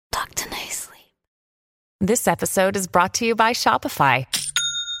This episode is brought to you by Shopify.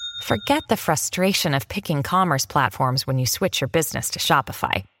 Forget the frustration of picking commerce platforms when you switch your business to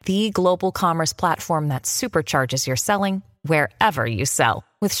Shopify, the global commerce platform that supercharges your selling wherever you sell.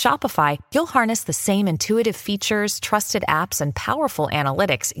 With Shopify, you'll harness the same intuitive features, trusted apps, and powerful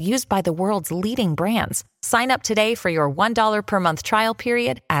analytics used by the world's leading brands. Sign up today for your $1 per month trial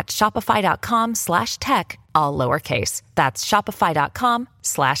period at shopify.com/tech, all lowercase. That's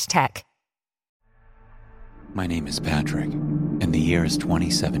shopify.com/tech. My name is Patrick, and the year is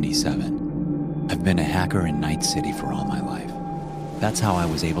 2077. I've been a hacker in Night City for all my life. That's how I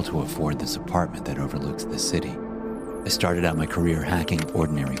was able to afford this apartment that overlooks the city. I started out my career hacking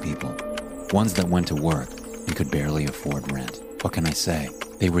ordinary people, ones that went to work and could barely afford rent. What can I say?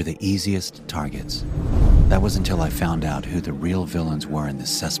 They were the easiest targets. That was until I found out who the real villains were in this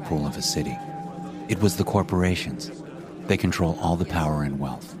cesspool of a city. It was the corporations. They control all the power and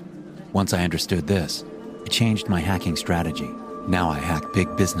wealth. Once I understood this, it changed my hacking strategy. Now I hack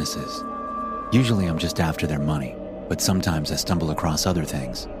big businesses. Usually I'm just after their money, but sometimes I stumble across other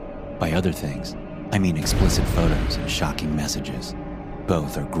things. By other things, I mean explicit photos and shocking messages.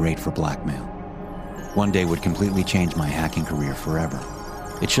 Both are great for blackmail. One day would completely change my hacking career forever.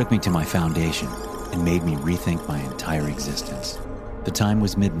 It shook me to my foundation and made me rethink my entire existence. The time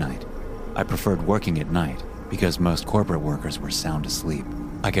was midnight. I preferred working at night because most corporate workers were sound asleep.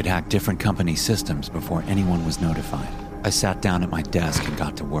 I could hack different company systems before anyone was notified. I sat down at my desk and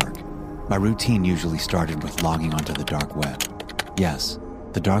got to work. My routine usually started with logging onto the dark web. Yes,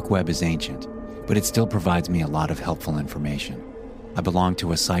 the dark web is ancient, but it still provides me a lot of helpful information. I belong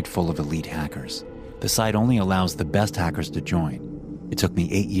to a site full of elite hackers. The site only allows the best hackers to join. It took me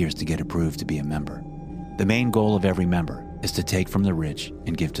 8 years to get approved to be a member. The main goal of every member is to take from the rich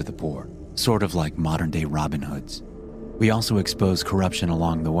and give to the poor, sort of like modern-day Robin Hoods. We also expose corruption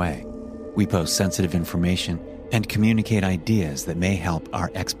along the way. We post sensitive information and communicate ideas that may help our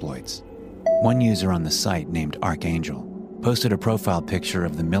exploits. One user on the site named Archangel posted a profile picture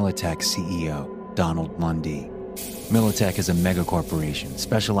of the Militech CEO, Donald Lundy. Militech is a megacorporation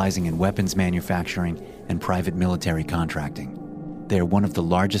specializing in weapons manufacturing and private military contracting. They are one of the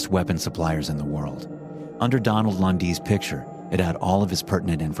largest weapon suppliers in the world. Under Donald Lundy's picture, it had all of his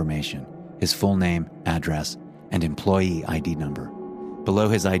pertinent information, his full name, address, and employee ID number. Below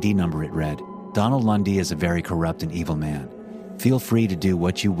his ID number it read, "Donald Lundy is a very corrupt and evil man. Feel free to do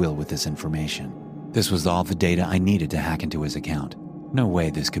what you will with this information." This was all the data I needed to hack into his account. No way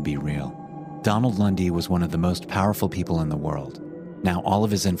this could be real. Donald Lundy was one of the most powerful people in the world. Now all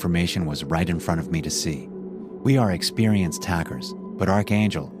of his information was right in front of me to see. We are experienced hackers, but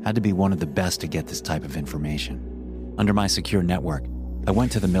Archangel had to be one of the best to get this type of information. Under my secure network, I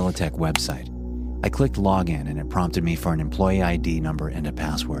went to the Militech website. I clicked login and it prompted me for an employee ID number and a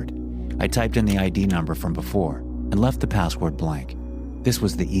password. I typed in the ID number from before and left the password blank. This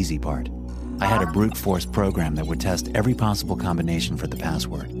was the easy part. I had a brute force program that would test every possible combination for the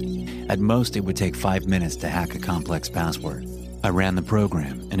password. At most, it would take 5 minutes to hack a complex password. I ran the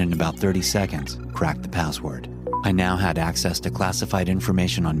program and in about 30 seconds, cracked the password. I now had access to classified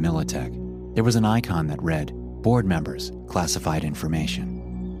information on Militech. There was an icon that read, "Board members, classified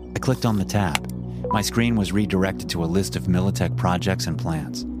information." I clicked on the tab. My screen was redirected to a list of Militech projects and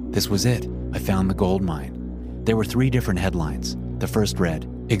plans. This was it. I found the gold mine. There were 3 different headlines. The first read,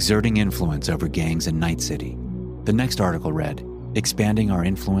 "Exerting influence over gangs in Night City." The next article read, "Expanding our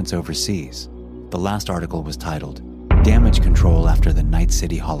influence overseas." The last article was titled, "Damage Control After the Night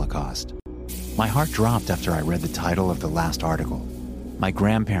City Holocaust." My heart dropped after I read the title of the last article. My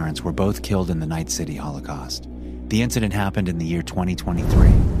grandparents were both killed in the Night City Holocaust. The incident happened in the year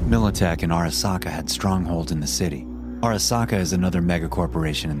 2023. Militech and Arasaka had strongholds in the city. Arasaka is another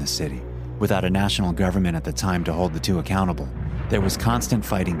megacorporation in the city. Without a national government at the time to hold the two accountable, there was constant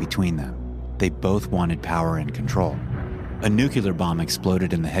fighting between them. They both wanted power and control. A nuclear bomb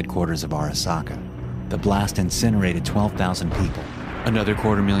exploded in the headquarters of Arasaka. The blast incinerated 12,000 people. Another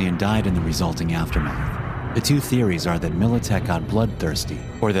 250,000 died in the resulting aftermath. The two theories are that Militech got bloodthirsty,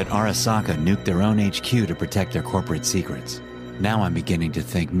 or that Arasaka nuked their own HQ to protect their corporate secrets. Now I'm beginning to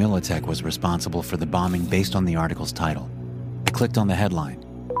think Militech was responsible for the bombing based on the article's title. I clicked on the headline.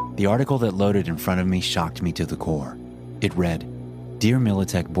 The article that loaded in front of me shocked me to the core. It read, "Dear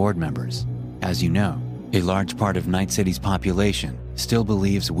Militech board members, as you know, a large part of Night City's population still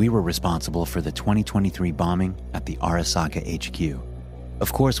believes we were responsible for the 2023 bombing at the Arasaka HQ.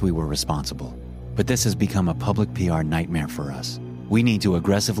 Of course we were responsible, but this has become a public PR nightmare for us. We need to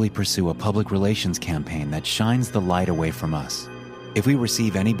aggressively pursue a public relations campaign that shines the light away from us. If we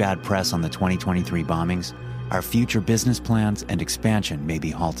receive any bad press on the 2023 bombings, our future business plans and expansion may be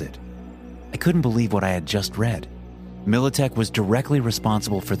halted." I couldn't believe what I had just read. Militech was directly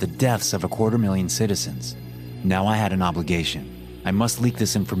responsible for the deaths of 250,000 citizens. Now I had an obligation. I must leak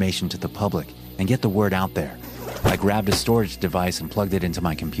this information to the public and get the word out there. I grabbed a storage device and plugged it into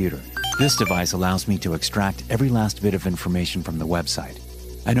my computer. This device allows me to extract every last bit of information from the website.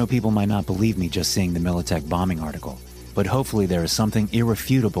 I know people might not believe me just seeing the Militech bombing article, but hopefully there is something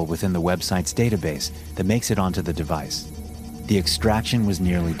irrefutable within the website's database that makes it onto the device. The extraction was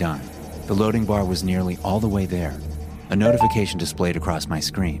nearly done. The loading bar was nearly all the way there. A notification displayed across my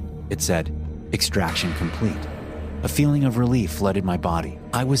screen. It said, "Extraction complete." A feeling of relief flooded my body.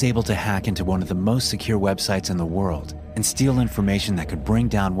 I was able to hack into one of the most secure websites in the world and steal information that could bring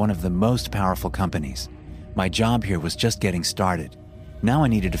down one of the most powerful companies. My job here was just getting started. Now I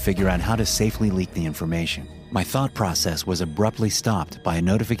needed to figure out how to safely leak the information. My thought process was abruptly stopped by a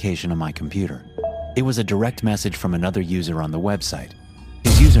notification on my computer. It was a direct message from another user on the website.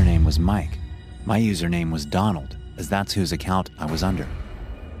 His username was Mike. My username was Donald, as that's whose account I was under.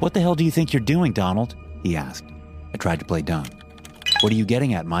 "What the hell do you think you're doing, Donald?" he asked. I tried to play dumb. "What are you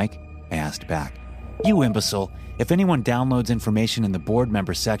getting at, Mike?" I asked back. "You imbecile. If anyone downloads information in the board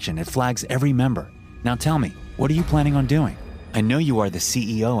member section, it flags every member. Now tell me, what are you planning on doing? I know you are the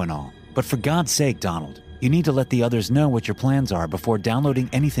CEO and all, but for God's sake, Donald, you need to let the others know what your plans are before downloading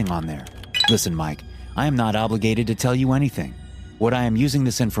anything on there." "Listen, Mike, I am not obligated to tell you anything. What I am using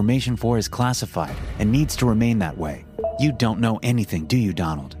this information for is classified and needs to remain that way. You don't know anything, do you,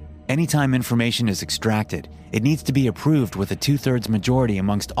 Donald? Anytime information is extracted, it needs to be approved with a 2/3 majority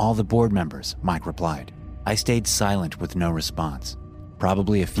amongst all the board members," Mike replied. I stayed silent with no response,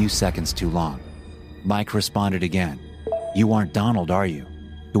 probably a few seconds too long. Mike responded again. "You aren't Donald, are you?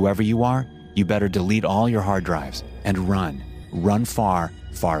 Whoever you are, you better delete all your hard drives and run. Run far,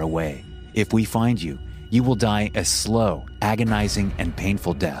 far away. If we find you, you will die a slow, agonizing, and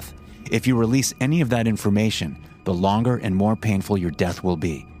painful death. If you release any of that information, the longer and more painful your death will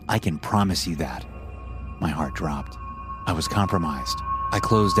be. I can promise you that." My heart dropped. I was compromised. I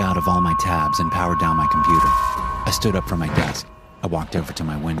closed out of all my tabs and powered down my computer. I stood up from my desk. I walked over to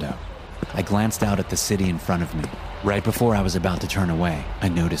my window. I glanced out at the city in front of me. Right before I was about to turn away, I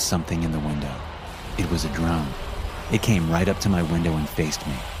noticed something in the window. It was a drone. It came right up to my window and faced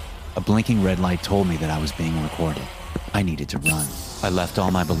me. A blinking red light told me that I was being recorded. I needed to run. I left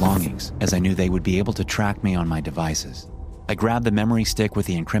all my belongings, as I knew they would be able to track me on my devices. I grabbed the memory stick with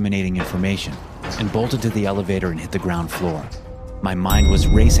the incriminating information and bolted to the elevator and hit the ground floor. My mind was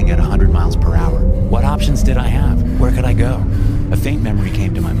racing at 100 miles per hour. What options did I have? Where could I go? A faint memory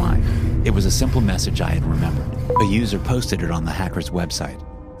came to my mind. It was a simple message I had remembered. A user posted it on the hacker's website.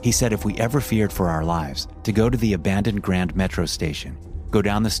 He said if we ever feared for our lives, to go to the abandoned Grand Metro station, go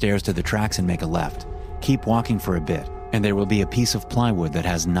down the stairs to the tracks and make a left. Keep walking for a bit, and there will be a piece of plywood that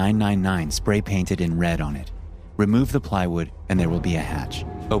has 999 spray painted in red on it. Remove the plywood and there will be a hatch.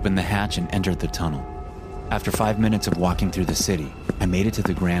 Open the hatch and enter the tunnel. After 5 minutes of walking through the city, I made it to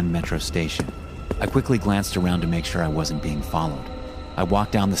the Grand Metro station. I quickly glanced around to make sure I wasn't being followed. I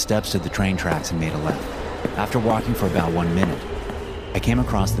walked down the steps to the train tracks and made a left. After walking for about 1 minute, I came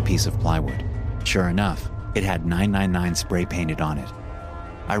across the piece of plywood. Sure enough, it had 999 spray painted on it.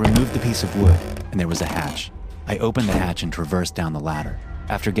 I removed the piece of wood and there was a hatch. I opened the hatch and traversed down the ladder.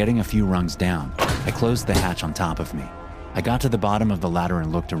 After getting a few rungs down, I closed the hatch on top of me. I got to the bottom of the ladder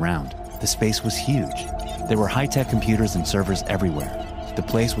and looked around. The space was huge. There were high-tech computers and servers everywhere. The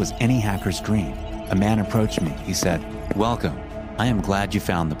place was any hacker's dream. A man approached me. He said, "Welcome. I am glad you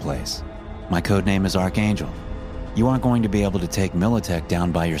found the place. My codename is Archangel. You aren't going to be able to take Militech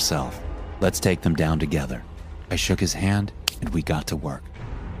down by yourself. Let's take them down together." I shook his hand and we got to work.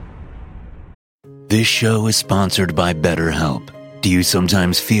 This show is sponsored by BetterHelp. Do you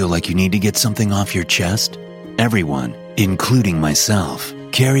sometimes feel like you need to get something off your chest? Everyone, including myself,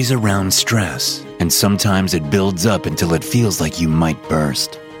 carries around stress, and sometimes it builds up until it feels like you might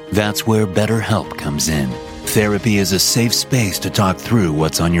burst. That's where BetterHelp comes in. Therapy is a safe space to talk through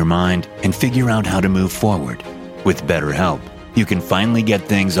what's on your mind and figure out how to move forward. With BetterHelp, you can finally get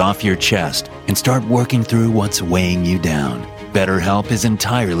things off your chest and start working through what's weighing you down. BetterHelp is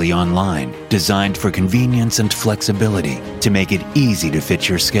entirely online, designed for convenience and flexibility to make it easy to fit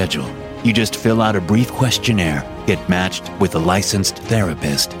your schedule. You just fill out a brief questionnaire, get matched with a licensed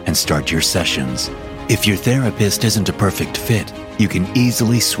therapist, and start your sessions. If your therapist isn't a perfect fit, you can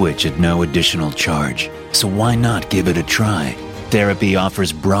easily switch at no additional charge. So why not give it a try? Therapy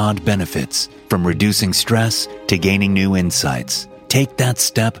offers broad benefits, from reducing stress to gaining new insights. Take that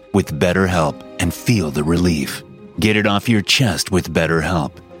step with BetterHelp and feel the relief. Get it off your chest with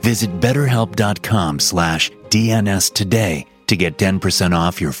BetterHelp. Visit BetterHelp.com/DNS today to get 10%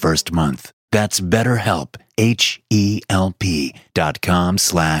 off your first month. That's BetterHelp,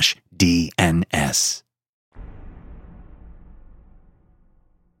 HELP.com/DNS.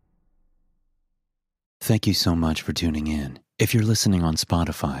 Thank you so much for tuning in. If you're listening on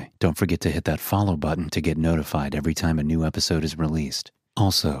Spotify, don't forget to hit that follow button to get notified every time a new episode is released.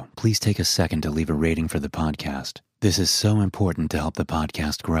 Also, please take a second to leave a rating for the podcast. This is so important to help the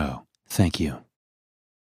podcast grow. Thank you.